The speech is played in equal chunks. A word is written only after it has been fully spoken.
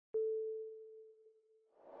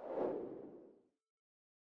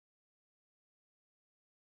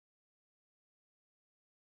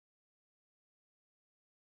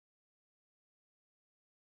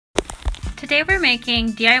Today we're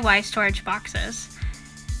making DIY storage boxes.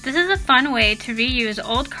 This is a fun way to reuse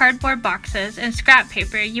old cardboard boxes and scrap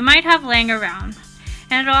paper you might have laying around,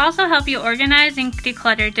 and it'll also help you organize and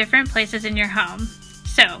declutter different places in your home.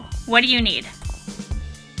 So, what do you need?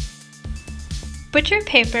 Butcher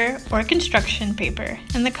paper or construction paper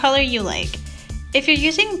in the color you like. If you're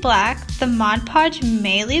using black, the Mod Podge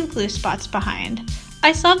may leave glue spots behind.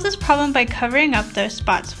 I solved this problem by covering up those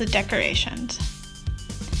spots with decorations.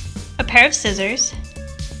 A pair of scissors,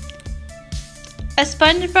 a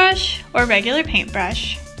sponge brush or regular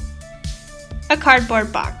paintbrush, a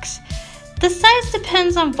cardboard box. The size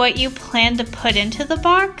depends on what you plan to put into the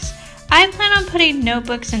box. I plan on putting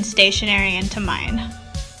notebooks and stationery into mine.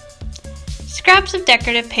 Scraps of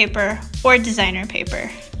decorative paper or designer paper.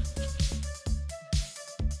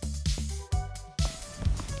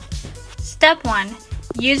 Step 1.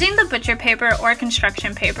 Using the butcher paper or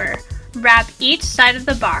construction paper, wrap each side of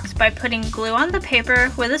the box by putting glue on the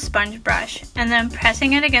paper with a sponge brush and then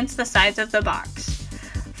pressing it against the sides of the box.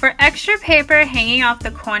 For extra paper hanging off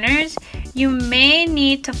the corners, you may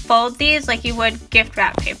need to fold these like you would gift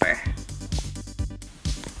wrap paper.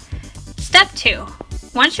 Step 2.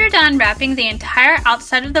 Once you're done wrapping the entire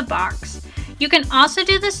outside of the box, you can also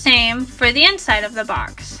do the same for the inside of the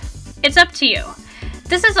box. It's up to you.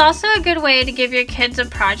 This is also a good way to give your kids a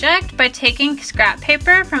project by taking scrap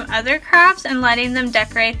paper from other crafts and letting them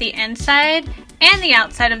decorate the inside and the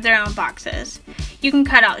outside of their own boxes. You can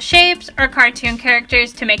cut out shapes or cartoon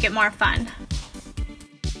characters to make it more fun.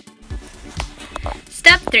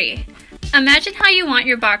 Step 3. Imagine how you want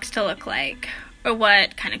your box to look like, or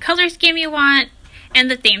what kind of color scheme you want,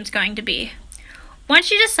 and the theme's going to be.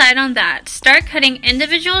 Once you decide on that, start cutting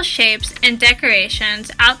individual shapes and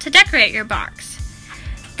decorations out to decorate your box.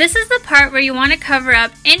 This is the part where you want to cover up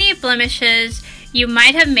any blemishes you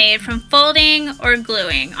might have made from folding or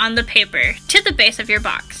gluing on the paper to the base of your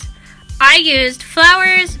box. I used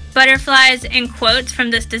flowers, butterflies, and quotes from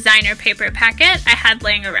this designer paper packet I had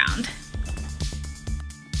laying around.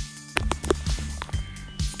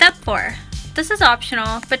 Step 4. This is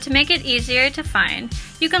optional, but to make it easier to find,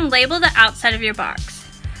 you can label the outside of your box.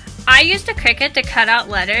 I used a Cricut to cut out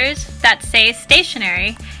letters that say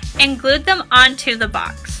stationery and glued them onto the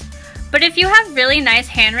box. But if you have really nice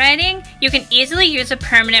handwriting, you can easily use a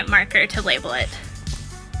permanent marker to label it.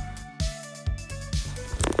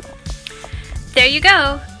 There you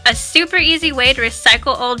go! A super easy way to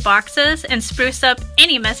recycle old boxes and spruce up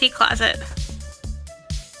any messy closet.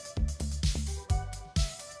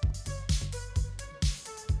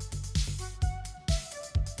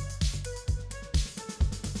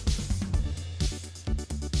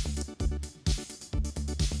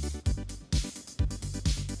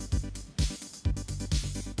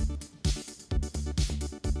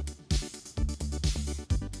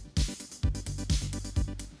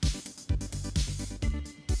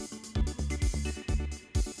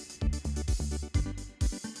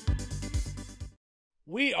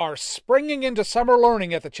 We are springing into summer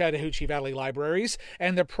learning at the Chattahoochee Valley Libraries,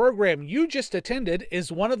 and the program you just attended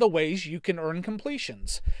is one of the ways you can earn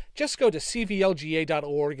completions. Just go to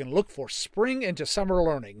cvlga.org and look for Spring into Summer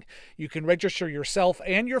Learning. You can register yourself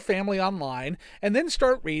and your family online, and then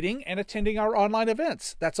start reading and attending our online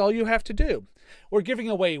events. That's all you have to do. We're giving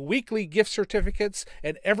away weekly gift certificates,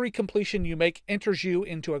 and every completion you make enters you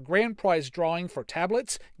into a grand prize drawing for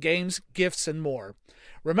tablets, games, gifts, and more.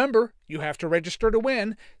 Remember, you have to register to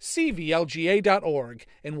win. cvlga.org,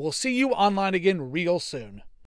 and we'll see you online again real soon.